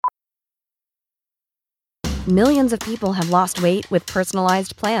Millions of people have lost weight with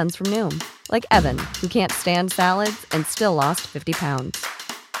personalized plans from Noom. Like Evan, who can't stand salads and still lost 50 pounds.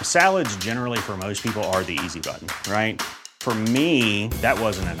 Salads generally for most people are the easy button, right? For me, that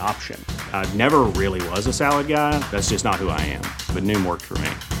wasn't an option. I never really was a salad guy. That's just not who I am. But Noom worked for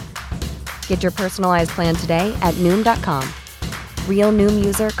me. Get your personalized plan today at Noom.com. Real Noom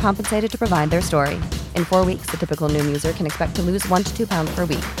user compensated to provide their story. In 4 weeks, the typical Noom user can expect to lose 1 to 2 pounds per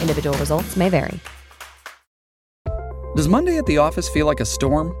week. Individual results may vary. Does Monday at the office feel like a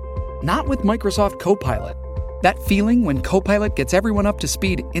storm? Not with Microsoft Copilot. That feeling when Copilot gets everyone up to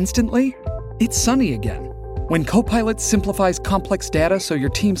speed instantly? It's sunny again. When Copilot simplifies complex data so your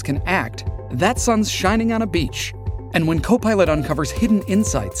teams can act, that sun's shining on a beach. And when Copilot uncovers hidden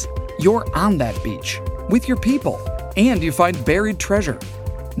insights, you're on that beach with your people, and you find buried treasure.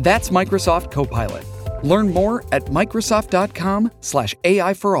 That's Microsoft Copilot. Learn more at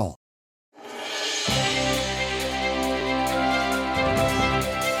Microsoft.com/AI for all.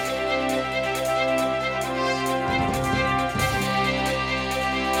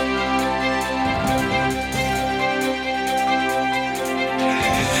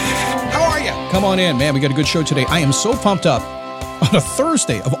 Come on in, man. We got a good show today. I am so pumped up on a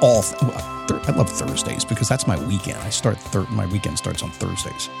Thursday of all. I love Thursdays because that's my weekend. My weekend starts on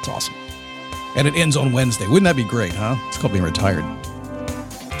Thursdays. It's awesome. And it ends on Wednesday. Wouldn't that be great, huh? It's called being retired.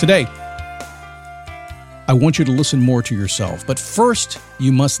 Today, I want you to listen more to yourself. But first,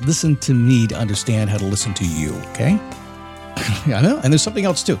 you must listen to me to understand how to listen to you, okay? Yeah, I know. And there's something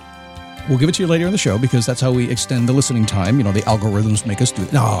else, too. We'll give it to you later in the show because that's how we extend the listening time. You know, the algorithms make us do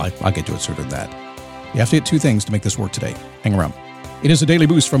it. No, I'll get to it sooner than that. You have to get two things to make this work today. Hang around. It is a daily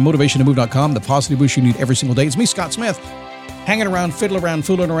boost from motivationtomove.com, the positive boost you need every single day. It's me, Scott Smith, hanging around, fiddling around,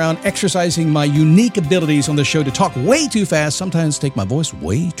 fooling around, exercising my unique abilities on the show to talk way too fast, sometimes take my voice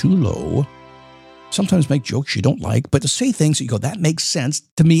way too low, sometimes make jokes you don't like, but to say things that you go, that makes sense,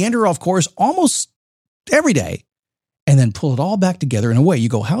 to meander off course almost every day, and then pull it all back together in a way you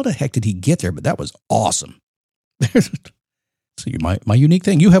go, how the heck did he get there? But that was awesome. So my unique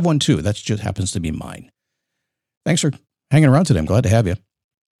thing. You have one too. That just happens to be mine. Thanks for hanging around today. I'm glad to have you.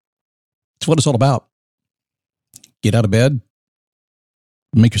 It's what it's all about. Get out of bed,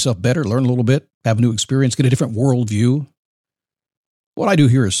 make yourself better, learn a little bit, have a new experience, get a different worldview. What I do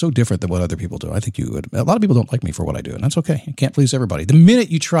here is so different than what other people do. I think you would. A lot of people don't like me for what I do, and that's okay. You can't please everybody. The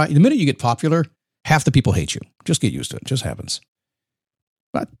minute you get popular, half the people hate you. Just get used to it. It just happens.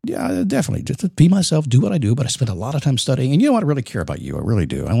 But yeah, definitely, just be myself, do what I do, but I spend a lot of time studying. And you know what? I really care about you. I really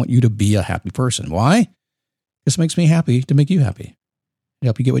do. I want you to be a happy person. Why? This makes me happy to make you happy. To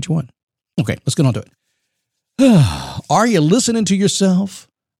help you get what you want. Okay, let's get on to it. Are you listening to yourself?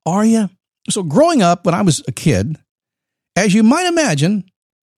 Are you? So growing up, when I was a kid, as you might imagine,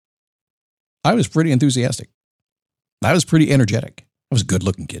 I was pretty enthusiastic. I was pretty energetic. I was a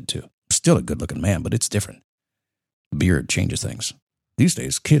good-looking kid, too. Still a good-looking man, but it's different. The beard changes things. These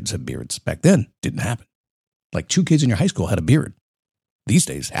days, kids have beards. Back then, didn't happen. Like 2 kids in your high school had a beard. These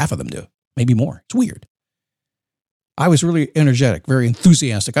days, half of them do. Maybe more. It's weird. I was really energetic, very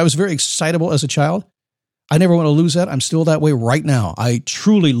enthusiastic. I was very excitable as a child. I never want to lose that. I'm still that way right now. I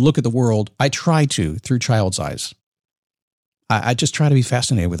truly look at the world. I try to, through child's eyes. I just try to be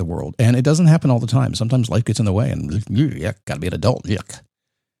fascinated with the world. And it doesn't happen all the time. Sometimes life gets in the way and, yuck, got to be an adult. Yuck.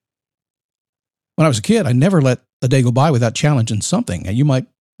 When I was a kid, I never let a day go by without challenging something. And you might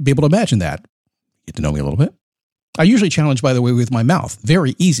be able to imagine that. Get to know me a little bit. I usually challenge, by the way, with my mouth.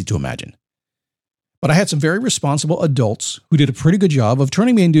 Very easy to imagine. But I had some very responsible adults who did a pretty good job of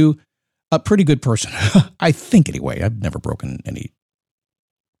turning me into a pretty good person. I think anyway. I've never broken any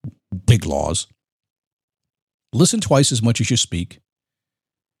big laws. Listen twice as much as you speak.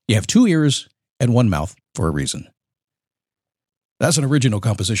 You have 2 ears and 1 mouth for a reason. That's an original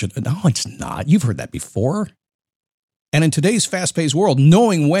composition. No, it's not. You've heard that before. And in today's fast-paced world,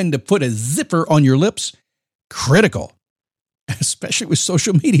 knowing when to put a zipper on your lips, critical. Especially with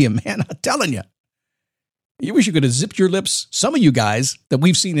social media, man. I'm telling you. You wish you could have zipped your lips. Some of you guys that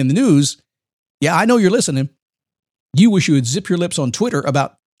we've seen in the news, yeah, I know you're listening. You wish you had zipped your lips on Twitter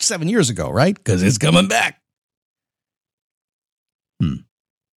about 7 years ago, right? Because it's coming back.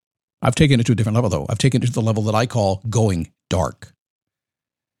 I've taken it to a different level, though. I've taken it to the level that I call going dark.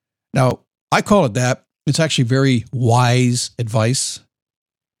 Now, I call it that. It's actually very wise advice.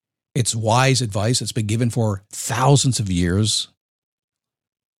 It's wise advice. It's been given for thousands of years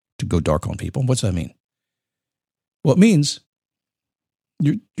to go dark on people. What's that mean? Well, it means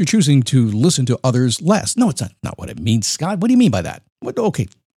you're choosing to listen to others less. No, it's not what it means, Scott. What do you mean by that? Okay,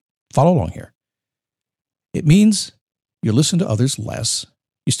 follow along here. It means you listen to others less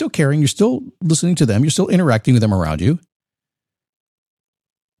You're still caring. You're still listening to them. You're still interacting with them around you.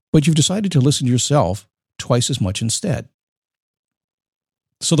 But you've decided to listen to yourself twice as much instead.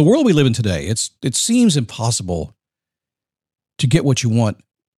 So the world we live in today, it seems impossible to get what you want,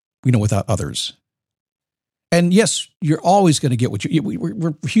 without others. And yes, you're always going to get what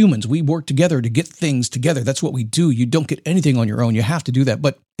we're humans. We work together to get things together. That's what we do. You don't get anything on your own. You have to do that,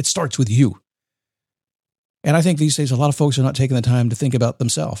 but it starts with you. And I think these days, a lot of folks are not taking the time to think about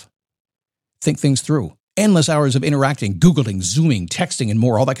themselves, think things through. Endless hours of interacting, Googling, Zooming, texting, and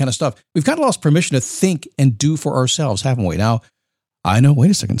more, all that kind of stuff. We've kind of lost permission to think and do for ourselves, haven't we? Now, I know, wait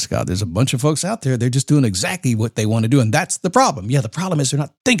a second, Scott, there's a bunch of folks out there, they're just doing exactly what they want to do, and that's the problem. Yeah, the problem is they're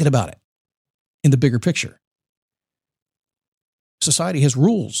not thinking about it in the bigger picture. Society has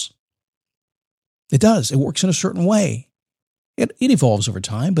rules. It does. It works in a certain way. It evolves over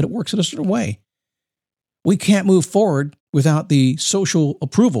time, but it works in a certain way. We can't move forward without the social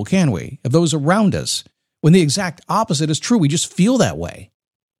approval, can we, of those around us? When the exact opposite is true, we just feel that way.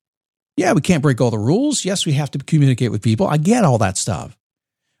 Yeah, we can't break all the rules. Yes, we have to communicate with people. I get all that stuff.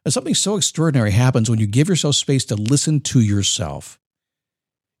 But something so extraordinary happens when you give yourself space to listen to yourself.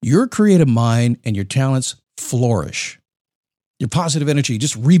 Your creative mind and your talents flourish. Your positive energy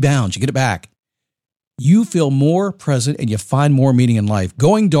just rebounds. You get it back. You feel more present and you find more meaning in life.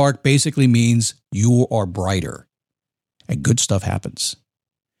 Going dark basically means you are brighter and good stuff happens.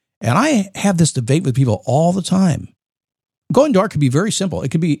 And I have this debate with people all the time. Going dark can be very simple. It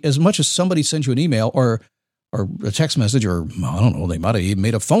could be as much as somebody sends you an email or a text message, or I don't know, they might have even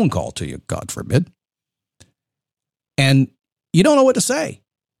made a phone call to you, God forbid. And you don't know what to say.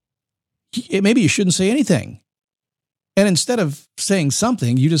 Maybe you shouldn't say anything. And instead of saying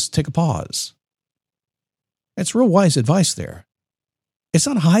something, you just take a pause. That's real wise advice there. It's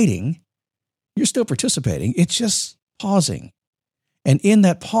not hiding. You're still participating. It's just pausing. And in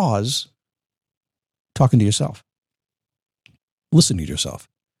that pause, talking to yourself. Listening to yourself.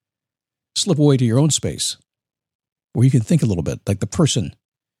 Slip away to your own space where you can think a little bit like the person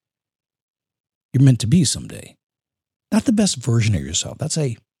you're meant to be someday. Not the best version of yourself. That's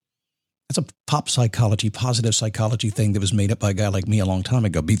a pop psychology, positive psychology thing that was made up by a guy like me a long time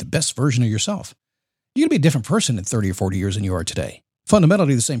ago. Be the best version of yourself. You're going to be a different person in 30 or 40 years than you are today.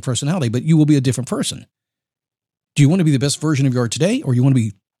 Fundamentally the same personality, but you will be a different person. Do you want to be the best version of you are today, or you want to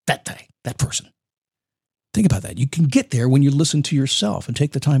be that person? Think about that. You can get there when you listen to yourself and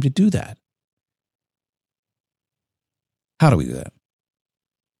take the time to do that. How do we do that?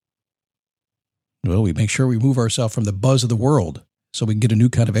 Well, we make sure we move ourselves from the buzz of the world so we can get a new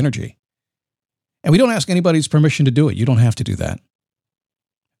kind of energy. And we don't ask anybody's permission to do it. You don't have to do that.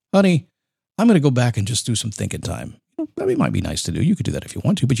 Honey, I'm going to go back and just do some thinking time. That might be nice to do. You could do that if you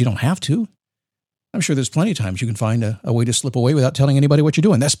want to, but you don't have to. I'm sure there's plenty of times you can find a way to slip away without telling anybody what you're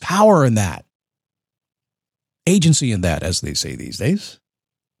doing. There's power in that. Agency in that, as they say these days.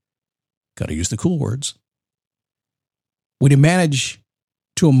 Got to use the cool words. When you manage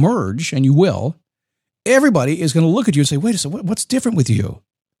to emerge, and you will, everybody is going to look at you and say, wait a second, what's different with you?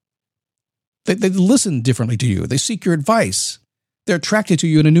 They listen differently to you. They seek your advice. They're attracted to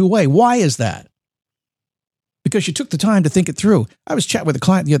you in a new way. Why is that? Because you took the time to think it through. I was chatting with a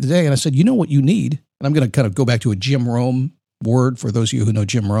client the other day, and I said, you know what you need? And I'm going to kind of go back to a Jim Rohn word for those of you who know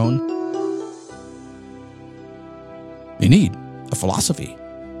Jim Rohn. You need a philosophy.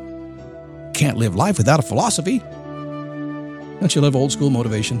 Can't live life without a philosophy. Don't you love old school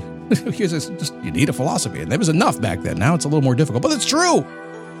motivation? You need a philosophy. And there was enough back then. Now it's a little more difficult, but it's true.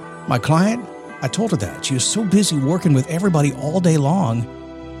 My client, I told her that. She was so busy working with everybody all day long,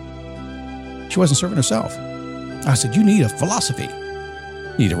 she wasn't serving herself. I said, you need a philosophy.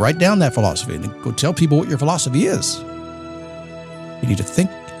 You need to write down that philosophy and then go tell people what your philosophy is. You need to think,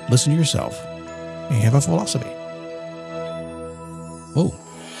 listen to yourself, and you have a philosophy. Whoa,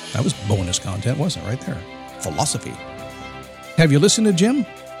 that was bonus content, wasn't it, right there? Philosophy. Have you listened to Jim?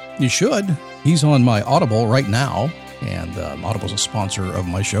 You should. He's on my Audible right now, and Audible's a sponsor of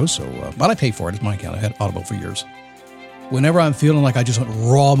my show, but I pay for it. It's my account. I had Audible for years. Whenever I'm feeling like I just want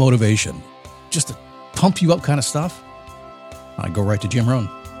raw motivation, just to pump you up kind of stuff, I go right to Jim Rohn.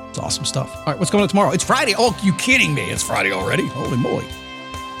 It's awesome stuff. All right, what's going on tomorrow? It's Friday. Oh, you kidding me? It's Friday already? Holy moly.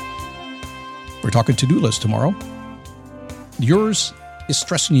 We're talking to-do list tomorrow. Yours is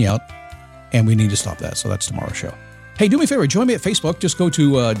stressing you out, and we need to stop that. So that's tomorrow's show. Hey, do me a favor. Join me at Facebook. Just go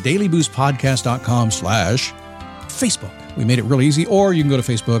to dailyboostpodcast.com/Facebook. We made it real easy. Or you can go to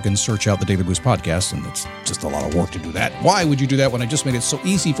Facebook and search out the Daily Boost Podcast, and it's just a lot of work to do that. Why would you do that when I just made it so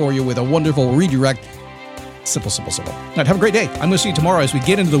easy for you with a wonderful redirect? Simple, simple, simple. All right, have a great day. I'm going to see you tomorrow as we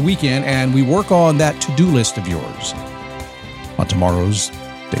get into the weekend and we work on that to-do list of yours on tomorrow's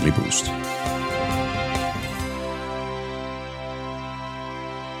Daily Boost.